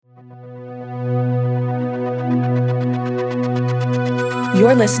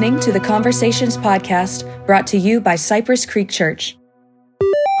You're listening to the Conversations podcast brought to you by Cypress Creek Church.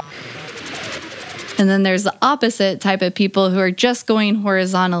 And then there's the opposite type of people who are just going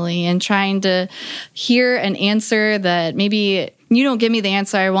horizontally and trying to hear an answer that maybe you don't give me the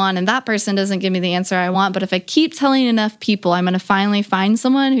answer I want and that person doesn't give me the answer I want. But if I keep telling enough people, I'm going to finally find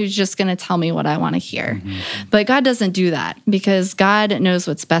someone who's just going to tell me what I want to hear. Mm-hmm. But God doesn't do that because God knows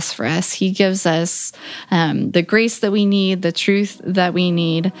what's best for us. He gives us the grace that we need, the truth that we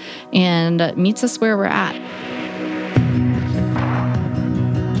need, and meets us where we're at.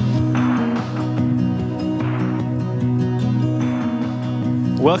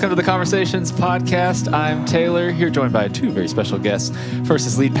 Welcome to the Conversations podcast. I'm Taylor, here joined by two very special guests. First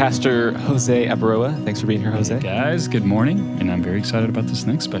is lead pastor Jose Abaroa. Thanks for being here, Jose. Hey guys, good morning, and I'm very excited about this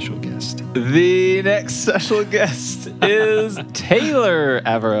next special guest. The next special guest is Taylor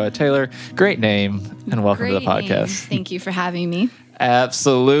Abaroa. Taylor, great name, and welcome to the podcast. Thank you for having me.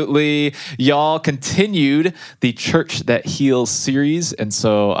 Absolutely. Y'all continued the Church That Heals series. And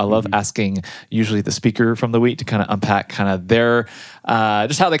so I love asking usually the speaker from the week to kind of unpack kind of their,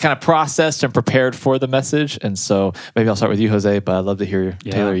 just how they kind of processed and prepared for the message. And so maybe I'll start with you, Jose, but I'd love to hear,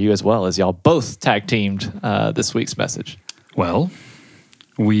 Taylor, you as well, as y'all both tag teamed this week's message. Well,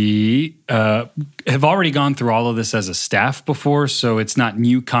 we have already gone through all of this as a staff before, so it's not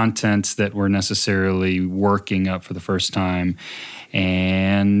new content that we're necessarily working up for the first time.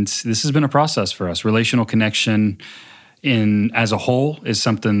 And this has been a process for us. Relational connection as a whole is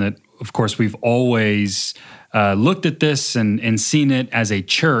something that, of course, we've always looked at this and seen it as a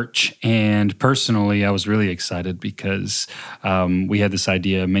church. And personally, I was really excited because we had this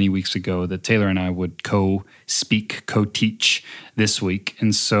idea many weeks ago that Taylor and I would co-speak, co-teach this week.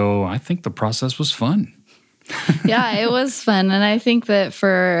 And so I think the process was fun. Yeah, it was fun. And I think that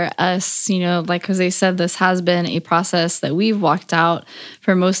for us, like Jose said, this has been a process that we've walked out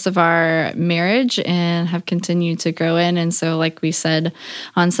for most of our marriage and have continued to grow in. And so like we said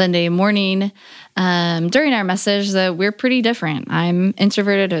on Sunday morning, during our message, that we're pretty different. I'm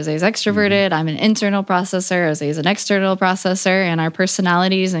introverted, Jose's extroverted. Mm-hmm. I'm an internal processor, Jose's an external processor, and our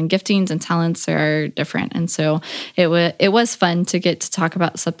personalities and giftings and talents are different. And so it was fun to get to talk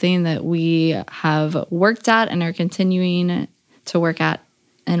about something that we have worked at and are continuing to work at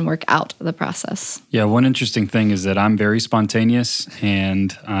and work out the process. Yeah, one interesting thing is that I'm very spontaneous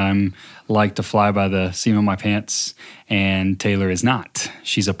and I'm like to fly by the seam of my pants, and Taylor is not.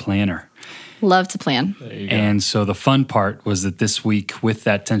 She's a planner. Love to plan. And so the fun part was that this week with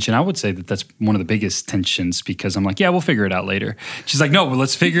that tension, I would say that that's one of the biggest tensions because I'm like, yeah, we'll figure it out later. She's like, no, well,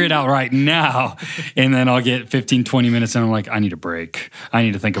 let's figure it out right now. And then I'll get 15, 20 minutes and I'm like, I need a break. I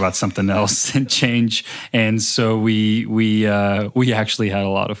need to think about something else and change. And so we actually had a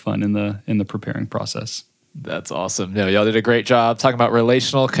lot of fun in the preparing process. That's awesome. No, y'all did a great job talking about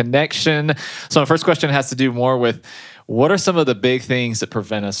relational connection. So my first question has to do more with what are some of the big things that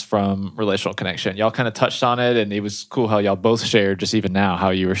prevent us from relational connection? Y'all kind of touched on it, and it was cool how y'all both shared, just even now,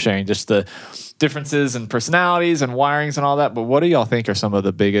 how you were sharing just the differences in personalities and wirings and all that. But what do y'all think are some of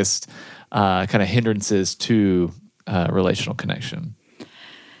the biggest kind of hindrances to relational connection?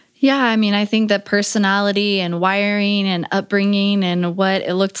 Yeah, I mean, I think that personality and wiring and upbringing and what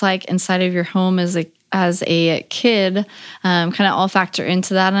it looked like inside of your home as a kid kind of all factor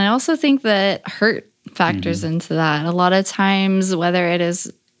into that. And I also think that hurt factors into that. A lot of times, whether it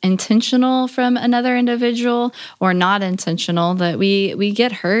is intentional from another individual or not intentional, that we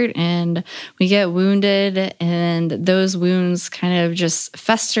get hurt and we get wounded, and those wounds kind of just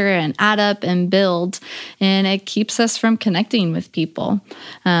fester and add up and build, and it keeps us from connecting with people.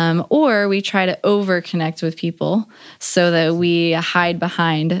 Or we try to over-connect with people so that we hide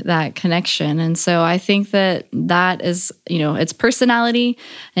behind that connection. And so I think that is, it's personality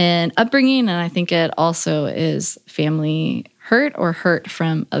and upbringing, and I think it also is family hurt or hurt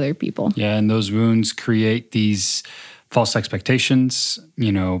from other people. Yeah, and those wounds create these false expectations.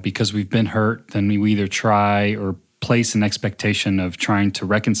 Because we've been hurt, then we either try or place an expectation of trying to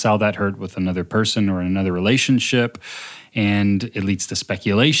reconcile that hurt with another person or another relationship, and it leads to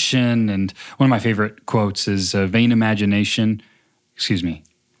speculation. And one of my favorite quotes is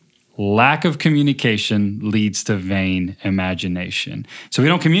lack of communication leads to vain imagination. So we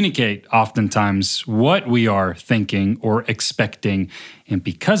don't communicate oftentimes what we are thinking or expecting. And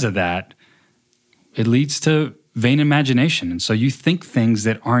because of that, it leads to vain imagination. And so you think things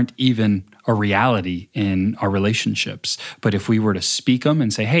that aren't even a reality in our relationships. But if we were to speak them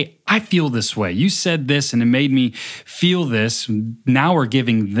and say, hey, I feel this way. You said this and it made me feel this. Now we're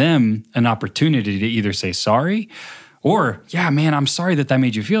giving them an opportunity to either say sorry Or, yeah, man, I'm sorry that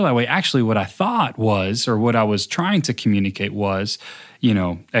made you feel that way. Actually, what I thought was, or what I was trying to communicate was,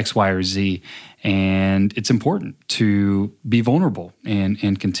 X, Y, or Z. And it's important to be vulnerable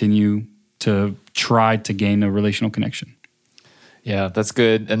and continue to try to gain a relational connection. Yeah, that's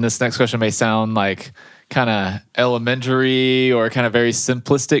good. And this next question may sound like kind of elementary or kind of very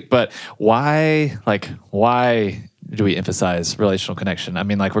simplistic, but why do we emphasize relational connection? I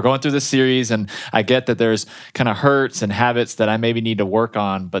mean, like, we're going through this series, and I get that there's kind of hurts and habits that I maybe need to work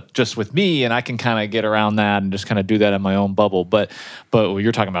on, but just with me, and I can kind of get around that and just kind of do that in my own bubble. But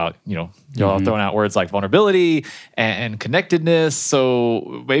you're talking about, y'all throwing out words like vulnerability and connectedness.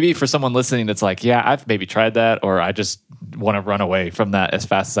 So maybe for someone listening that's like, yeah, I've maybe tried that, or I just want to run away from that as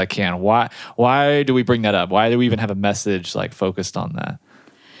fast as I can. Why do we bring that up? Why do we even have a message like focused on that?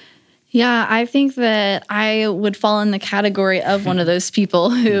 Yeah, I think that I would fall in the category of one of those people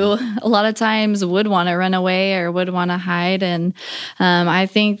who a lot of times would want to run away or would want to hide. And I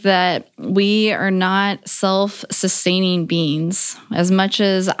think that we are not self-sustaining beings. As much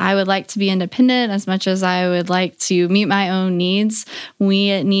as I would like to be independent, as much as I would like to meet my own needs,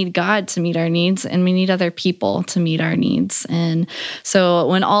 we need God to meet our needs, and we need other people to meet our needs. And so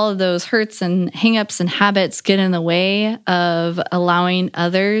when all of those hurts and hangups and habits get in the way of allowing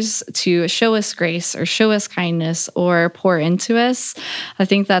others to show us grace or show us kindness or pour into us, I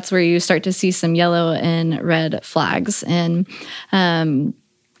think that's where you start to see some yellow and red flags. And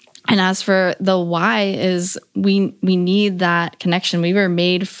as for the why is we need that connection. We were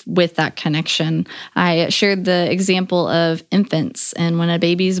made with that connection. I shared the example of infants, and when a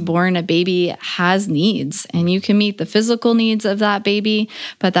baby's born, a baby has needs, and you can meet the physical needs of that baby,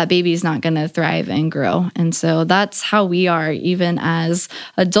 but that baby's not going to thrive and grow. And so that's how we are, even as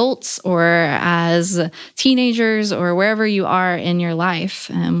adults or as teenagers or wherever you are in your life.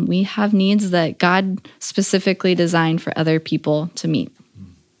 We have needs that God specifically designed for other people to meet.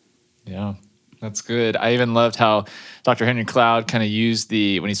 Yeah, that's good. I even loved how Dr. Henry Cloud kind of used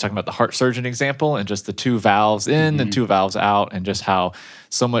when he's talking about the heart surgeon example and just the 2 valves in and 2 valves out, and just how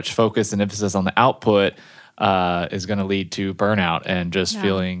so much focus and emphasis on the output is going to lead to burnout and just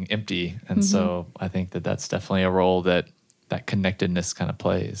feeling empty. And so I think that that's definitely a role that connectedness kind of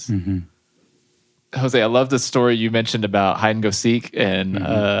plays. Mm-hmm. Jose, I love the story you mentioned about hide and go seek, and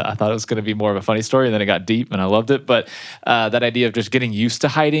I thought it was going to be more of a funny story, and then it got deep, and I loved it. But that idea of just getting used to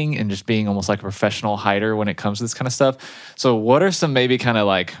hiding and just being almost like a professional hider when it comes to this kind of stuff. So what are some maybe kind of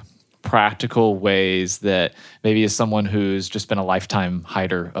like practical ways that maybe as someone who's just been a lifetime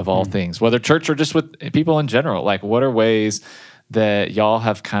hider of all things, whether church or just with people in general, like what are ways that y'all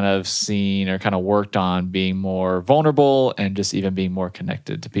have kind of seen or kind of worked on being more vulnerable and just even being more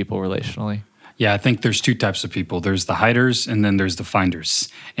connected to people relationally? Yeah, I think there's 2 types of people. There's the hiders and then there's the finders.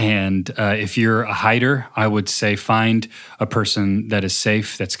 And if you're a hider, I would say find a person that is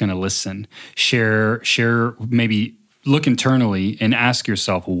safe, that's going to listen. Share, maybe look internally and ask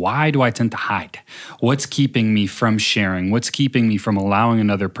yourself, why do I tend to hide? What's keeping me from sharing? What's keeping me from allowing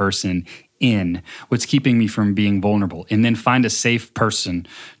another person in? What's keeping me from being vulnerable? And then find a safe person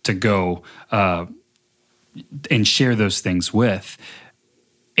to go and share those things with.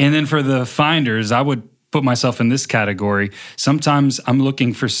 And then for the finders, I would put myself in this category. Sometimes I'm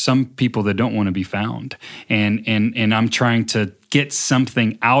looking for some people that don't want to be found. And I'm trying to get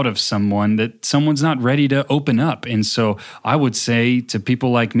something out of someone that someone's not ready to open up. And so I would say to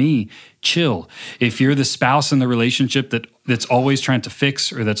people like me, chill. If you're the spouse in the relationship that's always trying to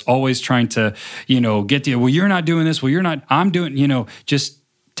fix, or that's always trying to, get the, well, you're not doing this, well, you're not, I'm doing, just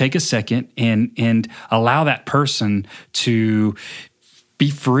take a second and allow that person to be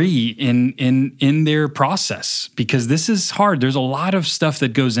free in their process, because this is hard. There's a lot of stuff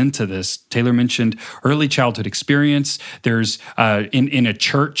that goes into this. Taylor mentioned early childhood experience. There's in a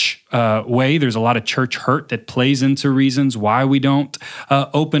church way, there's a lot of church hurt that plays into reasons why we don't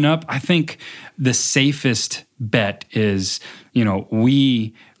open up. I think the safest bet is,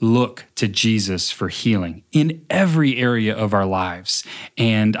 we look to Jesus for healing in every area of our lives.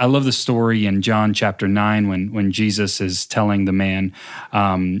 And I love the story in John chapter 9 when Jesus is telling the man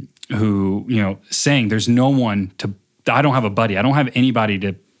who, saying, there's no one I don't have a buddy. I don't have anybody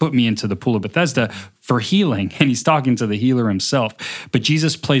to put me into the pool of Bethesda for healing. And he's talking to the healer himself. But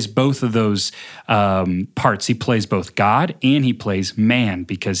Jesus plays both of those parts. He plays both God and he plays man,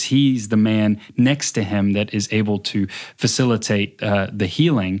 because he's the man next to him that is able to facilitate the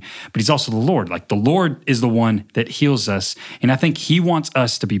healing. But he's also the Lord. Like, the Lord is the one that heals us. And I think he wants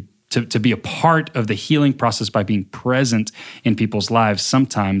us to be a part of the healing process by being present in people's lives.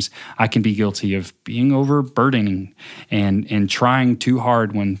 Sometimes I can be guilty of being overburdening and trying too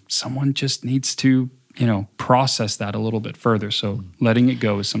hard when someone just needs to process that a little bit further. So letting it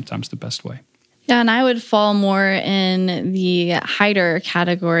go is sometimes the best way. Yeah, and I would fall more in the hider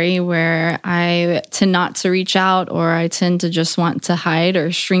category where I tend not to reach out, or I tend to just want to hide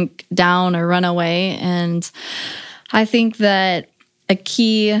or shrink down or run away. And I think that a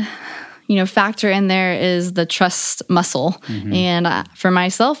key factor in there is the trust muscle. Mm-hmm. And for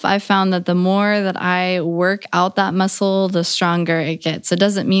myself, I found that the more that I work out that muscle, the stronger it gets. It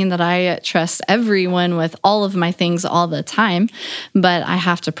doesn't mean that I trust everyone with all of my things all the time, but I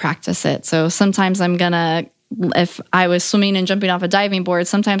have to practice it. So sometimes if I was swimming and jumping off a diving board,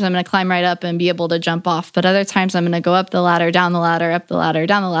 sometimes I'm going to climb right up and be able to jump off. But other times I'm going to go up the ladder, down the ladder, up the ladder,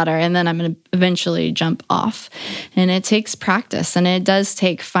 down the ladder, and then I'm going to eventually jump off. And it takes practice, and it does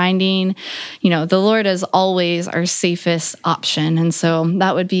take finding, the Lord is always our safest option. And so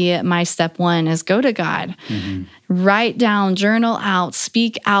that would be my step one, is go to God. Mm-hmm. Write down, journal out,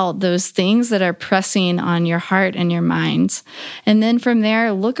 speak out those things that are pressing on your heart and your mind. And then from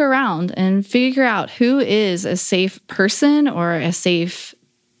there, look around and figure out who is a safe person or a safe,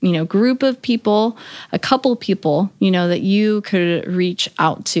 group of people, a couple people, that you could reach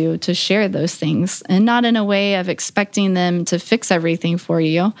out to share those things. And not in a way of expecting them to fix everything for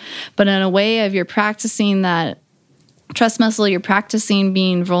you, but in a way of you're practicing that trust muscle, you're practicing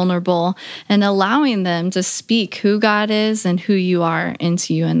being vulnerable and allowing them to speak who God is and who you are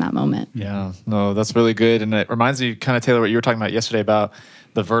into you in that moment. Yeah, no, that's really good. And it reminds me kind of, Taylor, what you were talking about yesterday about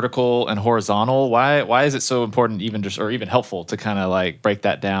the vertical and horizontal. Why is it so important, even helpful to kind of break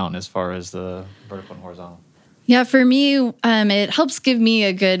that down as far as the vertical and horizontal? Yeah, for me, it helps give me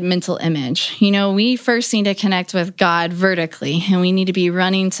a good mental image. We first need to connect with God vertically, and we need to be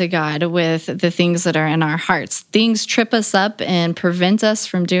running to God with the things that are in our hearts. Things trip us up and prevent us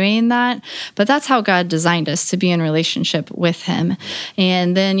from doing that, but that's how God designed us, to be in relationship with Him.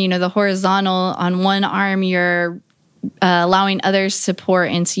 And then, the horizontal, on one arm, you're allowing others to pour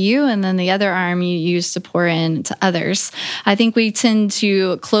into you, and then the other arm you use to pour into others. I think we tend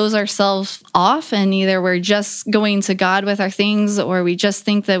to close ourselves off, and either we're just going to God with our things, or we just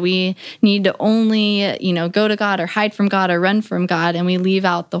think that we need to only, go to God or hide from God or run from God, and we leave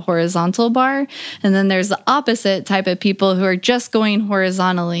out the horizontal bar. And then there's the opposite type of people who are just going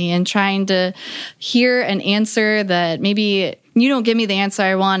horizontally and trying to hear an answer that maybe you don't give me the answer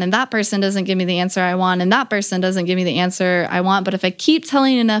I want, and that person doesn't give me the answer I want, and that person doesn't give me the answer I want. But if I keep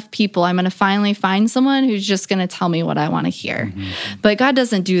telling enough people, I'm going to finally find someone who's just going to tell me what I want to hear. Mm-hmm. But God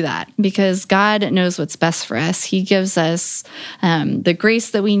doesn't do that, because God knows what's best for us. He gives us the grace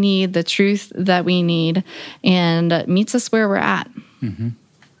that we need, the truth that we need, and meets us where we're at. Mm-hmm.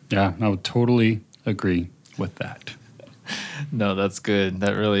 Yeah, I would totally agree with that. No, that's good.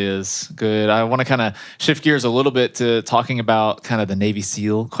 That really is good. I want to kind of shift gears a little bit to talking about kind of the Navy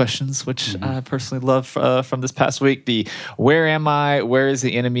SEAL questions, which I personally love from this past week. The where am I, where is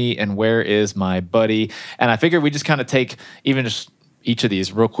the enemy, and where is my buddy? And I figured we just kind of take even just each of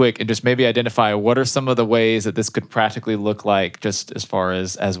these real quick and just maybe identify what are some of the ways that this could practically look like, just as far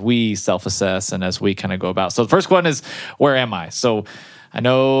as we self-assess and as we kind of go about. So the first one is, where am I? So I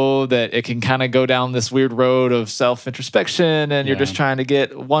know that it can kind of go down this weird road of self-introspection, and you're just trying to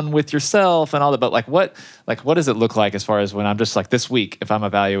get one with yourself and all that. But what does it look like as far as when I'm just this week, if I'm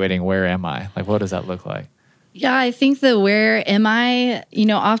evaluating where am I? What does that look like? Yeah, I think the where am I,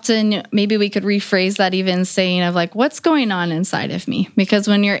 often maybe we could rephrase that even saying of what's going on inside of me? Because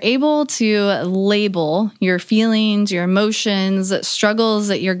when you're able to label your feelings, your emotions, struggles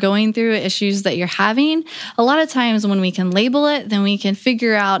that you're going through, issues that you're having, a lot of times when we can label it, then we can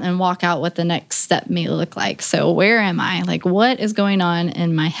figure out and walk out what the next step may look like. So where am I? What is going on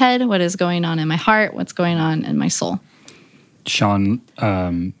in my head? What is going on in my heart? What's going on in my soul? Sean,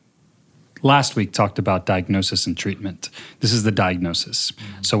 last week talked about diagnosis and treatment. This is the diagnosis.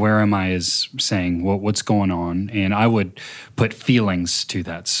 Mm-hmm. So where am I is saying what's going on, and I would put feelings to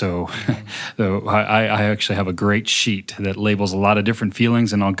that. So I actually have a great sheet that labels a lot of different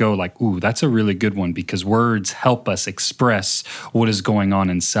feelings, and I'll go ooh, that's a really good one, because words help us express what is going on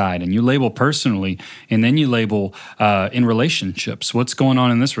inside. And you label personally, and then you label in relationships. What's going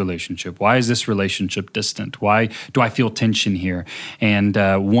on in this relationship? Why is this relationship distant? Why do I feel tension here? And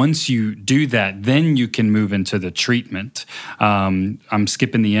once you do that, then you can move into the treatment. I'm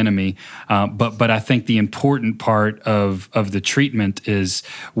skipping the enemy, but I think the important part of the treatment is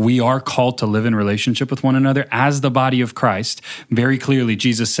we are called to live in relationship with one another as the body of Christ. Very clearly,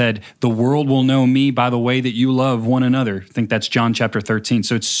 Jesus said, the world will know me by the way that you love one another. I think that's John chapter 13.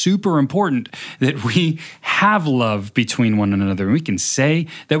 So it's super important that we have love between one another. And we can say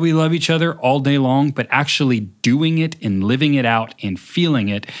that we love each other all day long, but actually doing it and living it out and feeling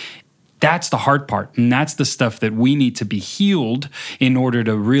it, That's the hard part. And that's the stuff that we need to be healed in order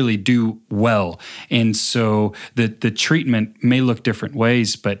to really do well. And so the treatment may look different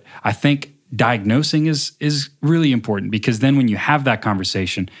ways, but I think diagnosing is really important, because then when you have that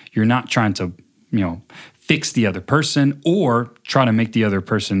conversation, you're not trying to, fix the other person or try to make the other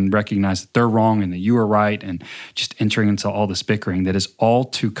person recognize that they're wrong and that you are right, and just entering into all this bickering that is all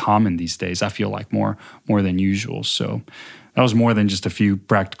too common these days. I feel like more than usual. So that was more than just a few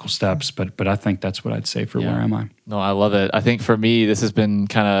practical steps, but I think that's what I'd say for where am I. No, I love it. I think for me, this has been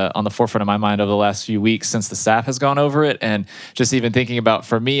kind of on the forefront of my mind over the last few weeks since the staff has gone over it. And just even thinking about,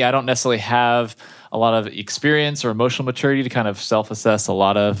 for me, I don't necessarily have a lot of experience or emotional maturity to kind of self-assess a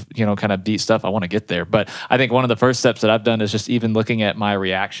lot of, kind of deep stuff. I want to get there. But I think one of the first steps that I've done is just even looking at my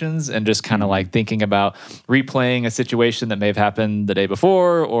reactions and just kind of like thinking about replaying a situation that may have happened the day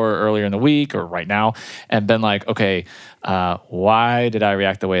before or earlier in the week or right now, and been like, okay, why did I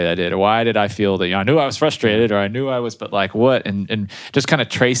react the way that I did? Or why did I feel that, I knew I was frustrated, or I knew I was, but like what? And just kind of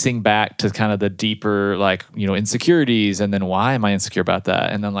tracing back to kind of the deeper, like, insecurities, and then why am I insecure about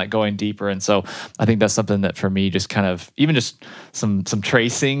that? And then like going deeper. And so I think that's something that for me, just kind of, even just some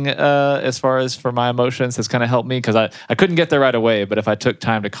tracing as far as for my emotions has kind of helped me, because I couldn't get there right away. But if I took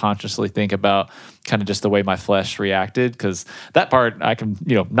time to consciously think about kind of just the way my flesh reacted, because that part I can,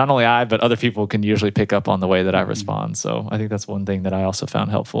 not only I, but other people can usually pick up on the way that I respond. So I think that's one thing that I also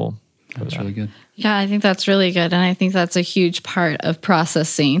found helpful. That's really good. Yeah, I think that's really good. And I think that's a huge part of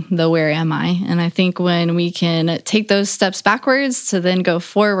processing the where am I? And I think when we can take those steps backwards to then go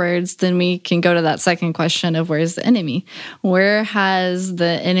forwards, then we can go to that second question of where's the enemy? Where has the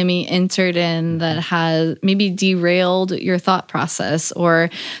enemy entered in that has maybe derailed your thought process or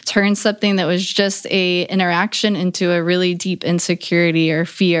turned something that was just a interaction into a really deep insecurity or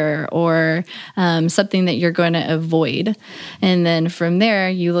fear or something that you're going to avoid? And then from there,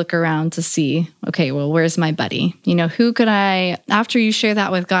 you look around to see, okay, well, where's my buddy? Who could I, after you share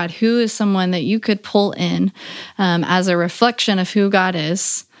that with God, who is someone that you could pull in as a reflection of who God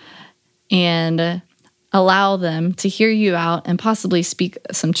is, and allow them to hear you out and possibly speak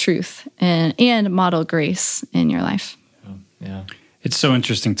some truth and model grace in your life. Yeah. It's so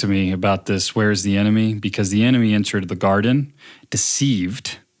interesting to me about this, where's the enemy? Because the enemy entered the garden,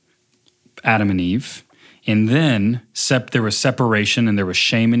 deceived Adam and Eve, and then there was separation and there was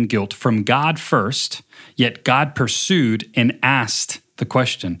shame and guilt from God first, yet God pursued and asked the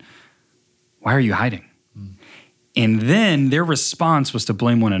question, why are you hiding? And then their response was to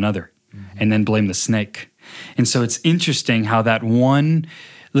blame one another and then blame the snake. And so it's interesting how that one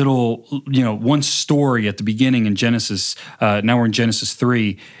little, one story at the beginning in Genesis, now we're in Genesis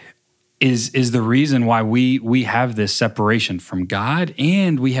 3, is the reason why we have this separation from God,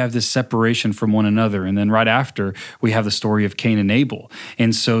 and we have this separation from one another. And then right after, we have the story of Cain and Abel.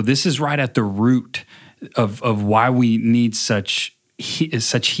 And so this is right at the root of why we need such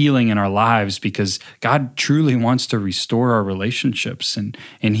healing in our lives, because God truly wants to restore our relationships, and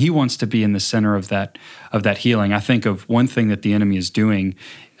He wants to be in the center of that healing. I think of one thing that the enemy is doing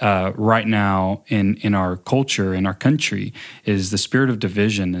right now in our culture, in our country, is the spirit of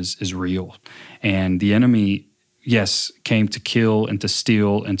division is real. And the enemy, yes, came to kill and to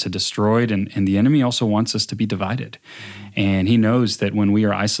steal and to destroy, and the enemy also wants us to be divided. And he knows that when we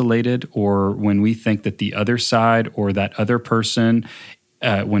are isolated, or when we think that the other side or that other person,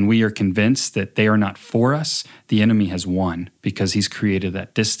 when we are convinced that they are not for us, the enemy has won, because he's created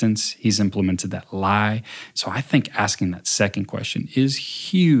that distance, he's implemented that lie. So I think asking that second question is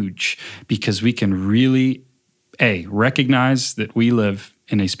huge, because we can really, A, recognize that we live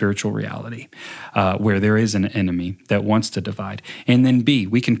in a spiritual reality where there is an enemy that wants to divide. And then B,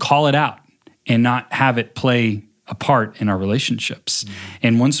 we can call it out and not have it play a part in our relationships.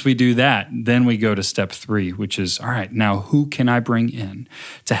 And once we do that, then we go to step 3, which is, all right, now who can I bring in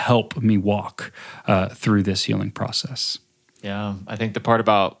to help me walk through this healing process? Yeah, I think the part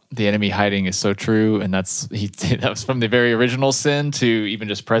about the enemy hiding is so true, and that was from the very original sin to even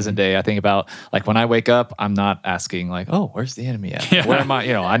just present day. I think about, like, when I wake up, I'm not asking like, oh, where's the enemy at? Yeah. Where am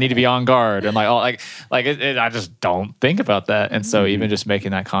I? I need to be on guard, and I just don't think about that. And so even just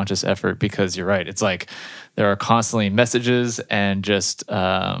making that conscious effort, because you're right, it's like there are constantly messages, and just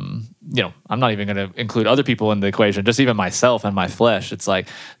I'm not even going to include other people in the equation, just even myself and my flesh. It's like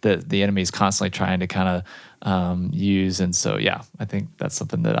the enemy is constantly trying to kind of use. And so, yeah, I think that's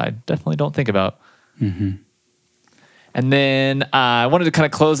something that I definitely don't think about. Mm-hmm. And then I wanted to kind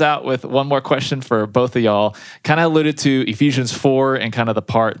of close out with one more question for both of y'all. Kind of alluded to Ephesians 4 and kind of the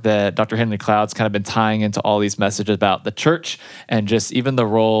part that Dr. Henry Cloud's kind of been tying into all these messages about the church and just even the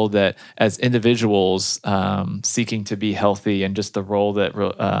role that as individuals seeking to be healthy and just the role that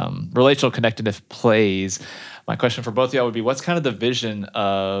relational connectedness plays. My question for both of y'all would be, what's kind of the vision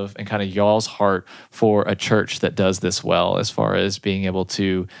of and kind of y'all's heart for a church that does this well as far as being able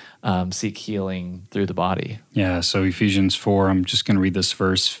to seek healing through the body? Yeah, so Ephesians 4, I'm just going to read this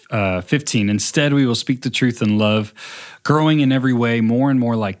verse 15. Instead, we will speak the truth in love, growing in every way more and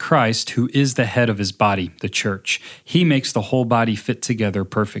more like Christ, who is the head of his body, the church. He makes the whole body fit together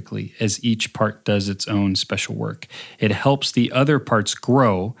perfectly, as each part does its own special work. It helps the other parts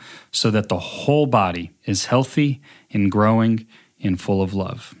grow so that the whole body is healthy and growing and full of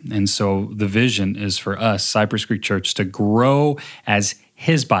love. And so the vision is for us, Cypress Creek Church, to grow as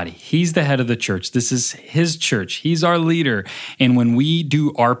his body. He's the head of the church. This is his church. He's our leader. And when we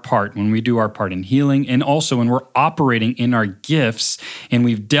do our part in healing, and also when we're operating in our gifts and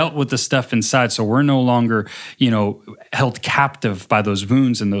we've dealt with the stuff inside, so we're no longer, held captive by those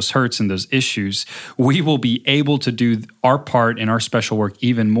wounds and those hurts and those issues, we will be able to do our part in our special work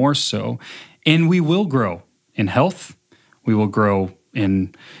even more so. And we will grow in health, we will grow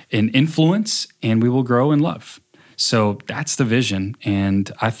in influence, and we will grow in love. So that's the vision,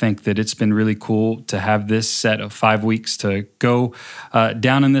 and I think that it's been really cool to have this set of 5 weeks to go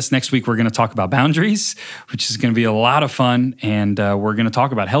down in this. Next week, we're going to talk about boundaries, which is going to be a lot of fun, and we're going to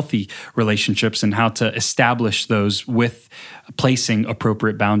talk about healthy relationships and how to establish those with placing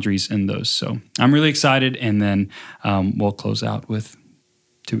appropriate boundaries in those. So I'm really excited, and then we'll close out with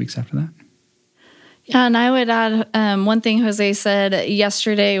 2 weeks after that. Yeah, and I would add one thing Jose said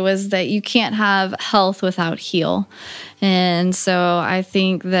yesterday was that you can't have health without heal. And so I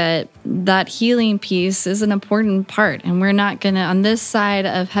think that healing piece is an important part. And we're not going to, on this side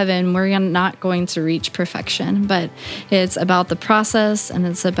of heaven, we're not going to reach perfection. But it's about the process, and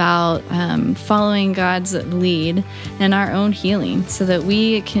it's about following God's lead and our own healing so that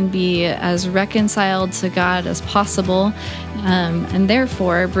we can be as reconciled to God as possible, and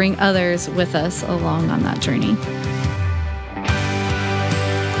therefore bring others with us along on that journey.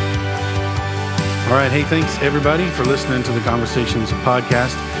 All right. Hey, thanks everybody for listening to the Conversations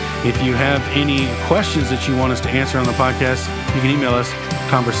podcast. If you have any questions that you want us to answer on the podcast, you can email us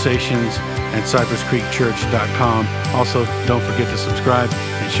conversations@cypresscreekchurch.com. Also, don't forget to subscribe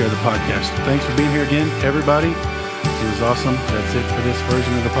and share the podcast. Thanks for being here again, everybody. It was awesome. That's it for this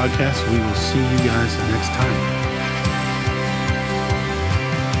version of the podcast. We will see you guys next time.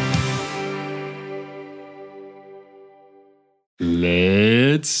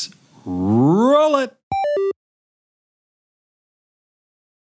 Let's